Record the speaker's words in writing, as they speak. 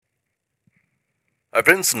Hi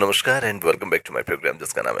friends, नमस्कार and welcome back to my programme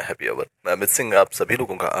जिसका नाम है हैप्पी आवर। मैं अमित सिंह आप सभी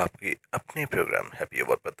लोगों का आपके अपने प्रोग्राम हैप्पी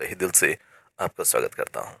आवर पर तहे दिल से आपका स्वागत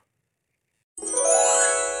करता हूं।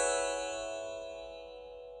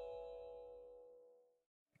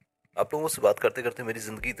 आप लोगों से बात करते करते मेरी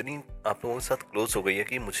ज़िंदगी इतनी आप लोगों के साथ क्लोज हो गई है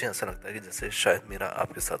कि मुझे ऐसा लगता है कि जैसे शायद मेरा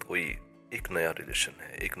आपके साथ कोई एक नया रिलेशन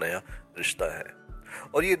है, एक नया रिश्ता है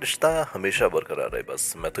और ये रिश्ता हमेशा बरकरार रहे।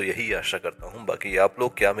 बस मैं तो यही आशा करता हूँ। बाकी आप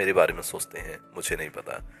लोग क्या मेरे बारे में सोचते हैं मुझे नहीं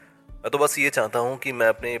पता। मैं तो बस ये चाहता हूँ कि मैं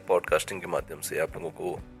अपने पॉडकास्टिंग के माध्यम से आप लोगों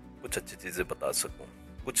को कुछ अच्छी चीज़ें बता सकूँ,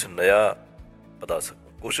 कुछ नया बता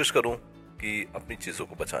सकूँ। कोशिश करूँ कि अपनी चीज़ों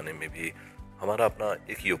को बचाने में भी हमारा अपना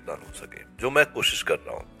एक योगदान हो सके, जो मैं कोशिश कर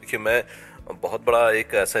रहा हूँ। देखिए, मैं बहुत बड़ा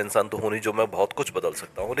एक ऐसा इंसान तो हूँ नहीं जो मैं बहुत कुछ बदल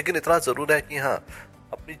सकता हूँ, लेकिन इतना ज़रूर है कि हाँ,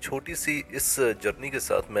 अपनी छोटी सी इस जर्नी के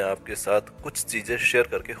साथ मैं आपके साथ कुछ चीज़ें शेयर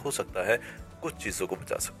करके हो सकता है कुछ चीज़ों को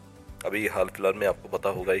बचा सकूँ। अभी हाल फिलहाल में आपको पता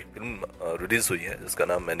होगा एक फिल्म रिलीज़ हुई है जिसका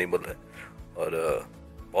नाम एनिमल है और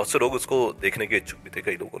बहुत से लोग उसको देखने के इच्छुक भी थे।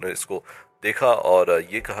 कई लोगों ने इसको देखा और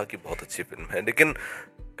ये कहा कि बहुत अच्छी फिल्म है, लेकिन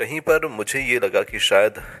कहीं पर मुझे ये लगा कि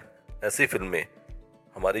शायद ऐसी फिल्में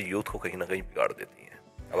हमारे यूथ को कहीं ना कहीं बिगाड़ देती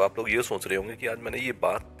हैं। अब आप लोग ये सोच रहे होंगे कि आज मैंने ये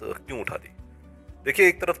बात क्यों उठा दी। देखिए,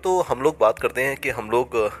 एक तरफ तो हम लोग बात करते हैं कि हम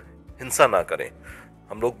लोग हिंसा ना करें।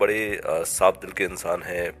 हम लोग बड़े साफ दिल के इंसान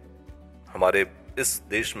हैं। हमारे इस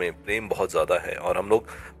देश में प्रेम बहुत ज़्यादा है और हम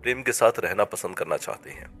लोग प्रेम के साथ रहना पसंद करना चाहते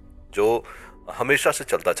हैं, जो हमेशा से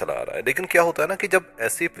चलता चला आ रहा है। लेकिन क्या होता है ना कि जब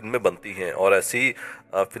ऐसी फिल्में बनती हैं और ऐसी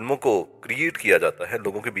फिल्मों को क्रिएट किया जाता है,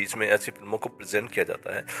 लोगों के बीच में ऐसी फिल्मों को प्रेजेंट किया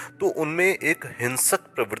जाता है, तो उनमें एक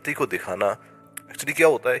हिंसक प्रवृत्ति को दिखाना। एक्चुअली क्या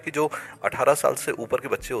होता है कि जो 18 साल से ऊपर के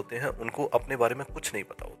बच्चे होते हैं उनको अपने बारे में कुछ नहीं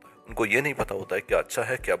पता होता है। उनको ये नहीं पता होता है क्या अच्छा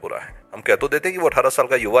है क्या बुरा है। हम कह तो देते हैं कि वो 18 साल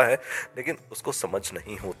का युवा है, लेकिन उसको समझ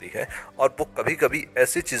नहीं होती है और वो कभी कभी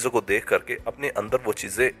ऐसी चीज़ों को देख करके अपने अंदर वो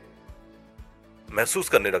चीज़ें महसूस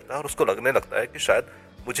करने लगता है और उसको लगने लगता है कि शायद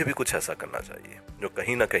मुझे भी कुछ ऐसा करना चाहिए, जो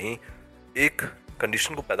कहीं ना कहीं एक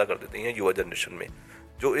कंडीशन को पैदा कर देती हैं युवा जनरेशन में,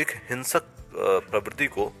 जो एक हिंसक प्रवृत्ति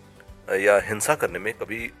को या हिंसा करने में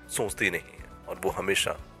कभी सोचती नहीं है और वो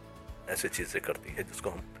हमेशा ऐसी चीज़ें करती है जिसको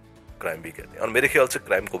हम क्राइम भी कहते हैं। और मेरे ख्याल से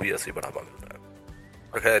क्राइम को भी ऐसे ही बढ़ावा मिलता है।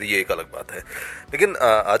 खैर, ये एक अलग बात है। लेकिन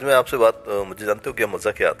आज मैं आपसे बात मुझे जानते हो क्या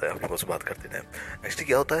मज़ा क्या आता है आप लोगों से बात करते टाइम। एक्चुअली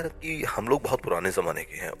क्या होता है कि हम लोग बहुत पुराने ज़माने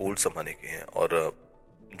के हैं, ओल्ड ज़माने के हैं और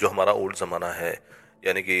जो हमारा ओल्ड ज़माना है,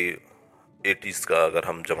 यानी कि 80s का अगर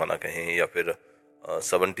हम ज़माना कहें या फिर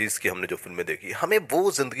 70s की हमने जो फिल्में देखी, हमें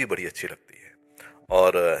वो ज़िंदगी बड़ी अच्छी लगती है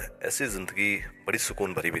और ऐसी ज़िंदगी बड़ी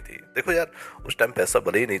सुकून भरी भी थी। देखो यार, उस टाइम पैसा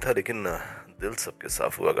भले ही नहीं था, लेकिन दिल सबके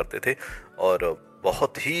साफ हुआ करते थे और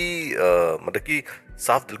बहुत ही मतलब कि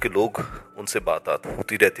साफ दिल के लोग, उनसे बात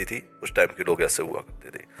होती रहती थी। उस टाइम के लोग ऐसे हुआ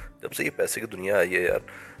करते थे। जब से ये पैसे की दुनिया आई है यार,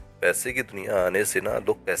 पैसे की दुनिया आने से ना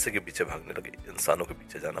लोग पैसे के पीछे भागने लगे, इंसानों के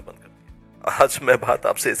पीछे जाना बंद कर दिया। आज मैं बात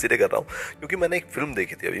आपसे इसीलिए कर रहा हूँ क्योंकि मैंने एक फिल्म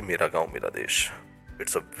देखी थी अभी, मेरा गाँव मेरा देश।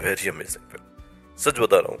 It's a very amazing film. सच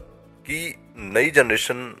बता रहा हूँ कि नई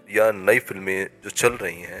जनरेशन या नई फिल्में जो चल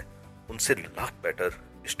रही हैं उनसे लाख बेटर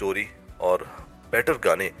स्टोरी और बेटर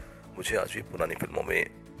गाने मुझे आज भी पुरानी फिल्मों में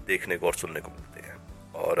देखने को और सुनने को मिलते हैं।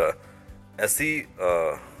 और ऐसी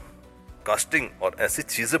कास्टिंग और ऐसी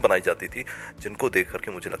चीज़ें बनाई जाती थी जिनको देख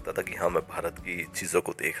करके मुझे लगता था कि हाँ, मैं भारत की चीज़ों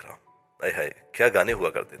को देख रहा हूँ। हाय हाय, क्या गाने हुआ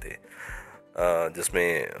करते थे।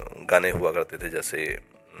 जिसमें गाने हुआ करते थे जैसे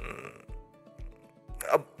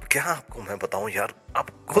अब क्या आपको मैं बताऊं यार, आप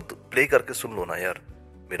खुद प्ले करके सुन लो ना यार।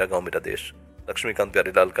 मेरा गांव मेरा देश लक्ष्मीकांत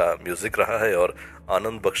प्यारेलाल का म्यूजिक रहा है और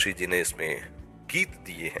आनंद बख्शी जी ने इसमें गीत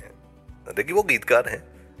दिए हैं। देखिए, वो गीतकार हैं,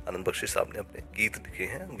 आनंद बख्शी साहब ने अपने गीत लिखे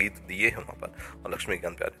हैं, गीत दिए हैं वहाँ पर, और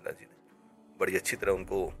लक्ष्मीकांत प्यारेलाल जी ने बड़ी अच्छी तरह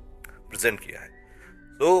उनको प्रेजेंट किया है।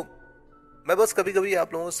 तो मैं बस कभी कभी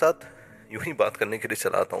आप लोगों के साथ यूं ही बात करने के लिए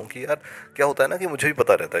चला आता हूँ कि यार क्या होता है ना कि मुझे भी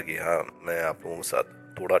पता रहता है कि हाँ, मैं आप लोगों के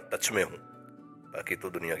साथ थोड़ा टच में हूँ। बाकी तो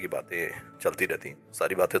दुनिया की बातें चलती रहती हैं,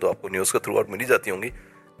 सारी बातें तो आपको न्यूज़ के थ्रू आउट मिल ही जाती होंगी,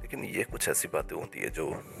 लेकिन ये कुछ ऐसी बातें होती है जो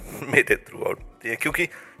मेरे थ्रू आउट होती है, क्योंकि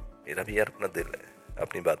मेरा भी यार अपना दिल है।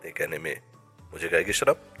 अपनी बातें कहने में मुझे कहेगी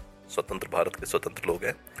शर्म। स्वतंत्र भारत के स्वतंत्र लोग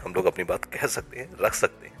हैं, हम लोग अपनी बात कह सकते हैं, रख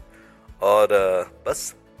सकते हैं और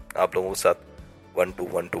बस आप लोगों के साथ 1 2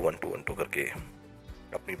 1 2 1 2 1 2 करके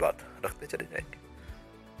अपनी बात रखते चले जाएंगे।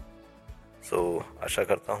 सो आशा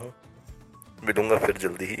करता हूँ मिलूंगा फिर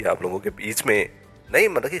जल्दी ही आप लोगों के बीच में। नहीं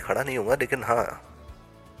मतलब कि खड़ा नहीं होगा, लेकिन हाँ,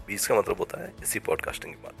 बीच का मतलब होता है इसी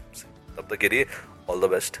पॉडकास्टिंग के माध्यम से। तब तक के लिए ऑल द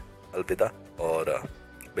बेस्ट, अलविदा और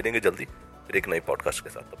मिलेंगे जल्दी फिर एक नई पॉडकास्ट के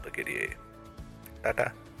साथ। तब तक के लिए टाटा,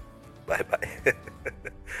 बाय बाय।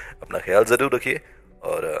 अपना ख्याल ज़रूर रखिए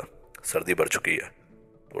और सर्दी बढ़ चुकी है,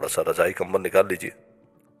 थोड़ा सा रजाई कंबल निकाल लीजिए।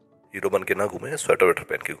 हीरो बन के ना घूमें, स्वेटर वेटर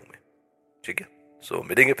पहन के घूमें, ठीक है। सो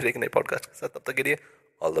मिलेंगे फिर एक नए पॉडकास्ट के साथ, तब तक के लिए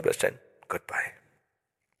all the best and good bye.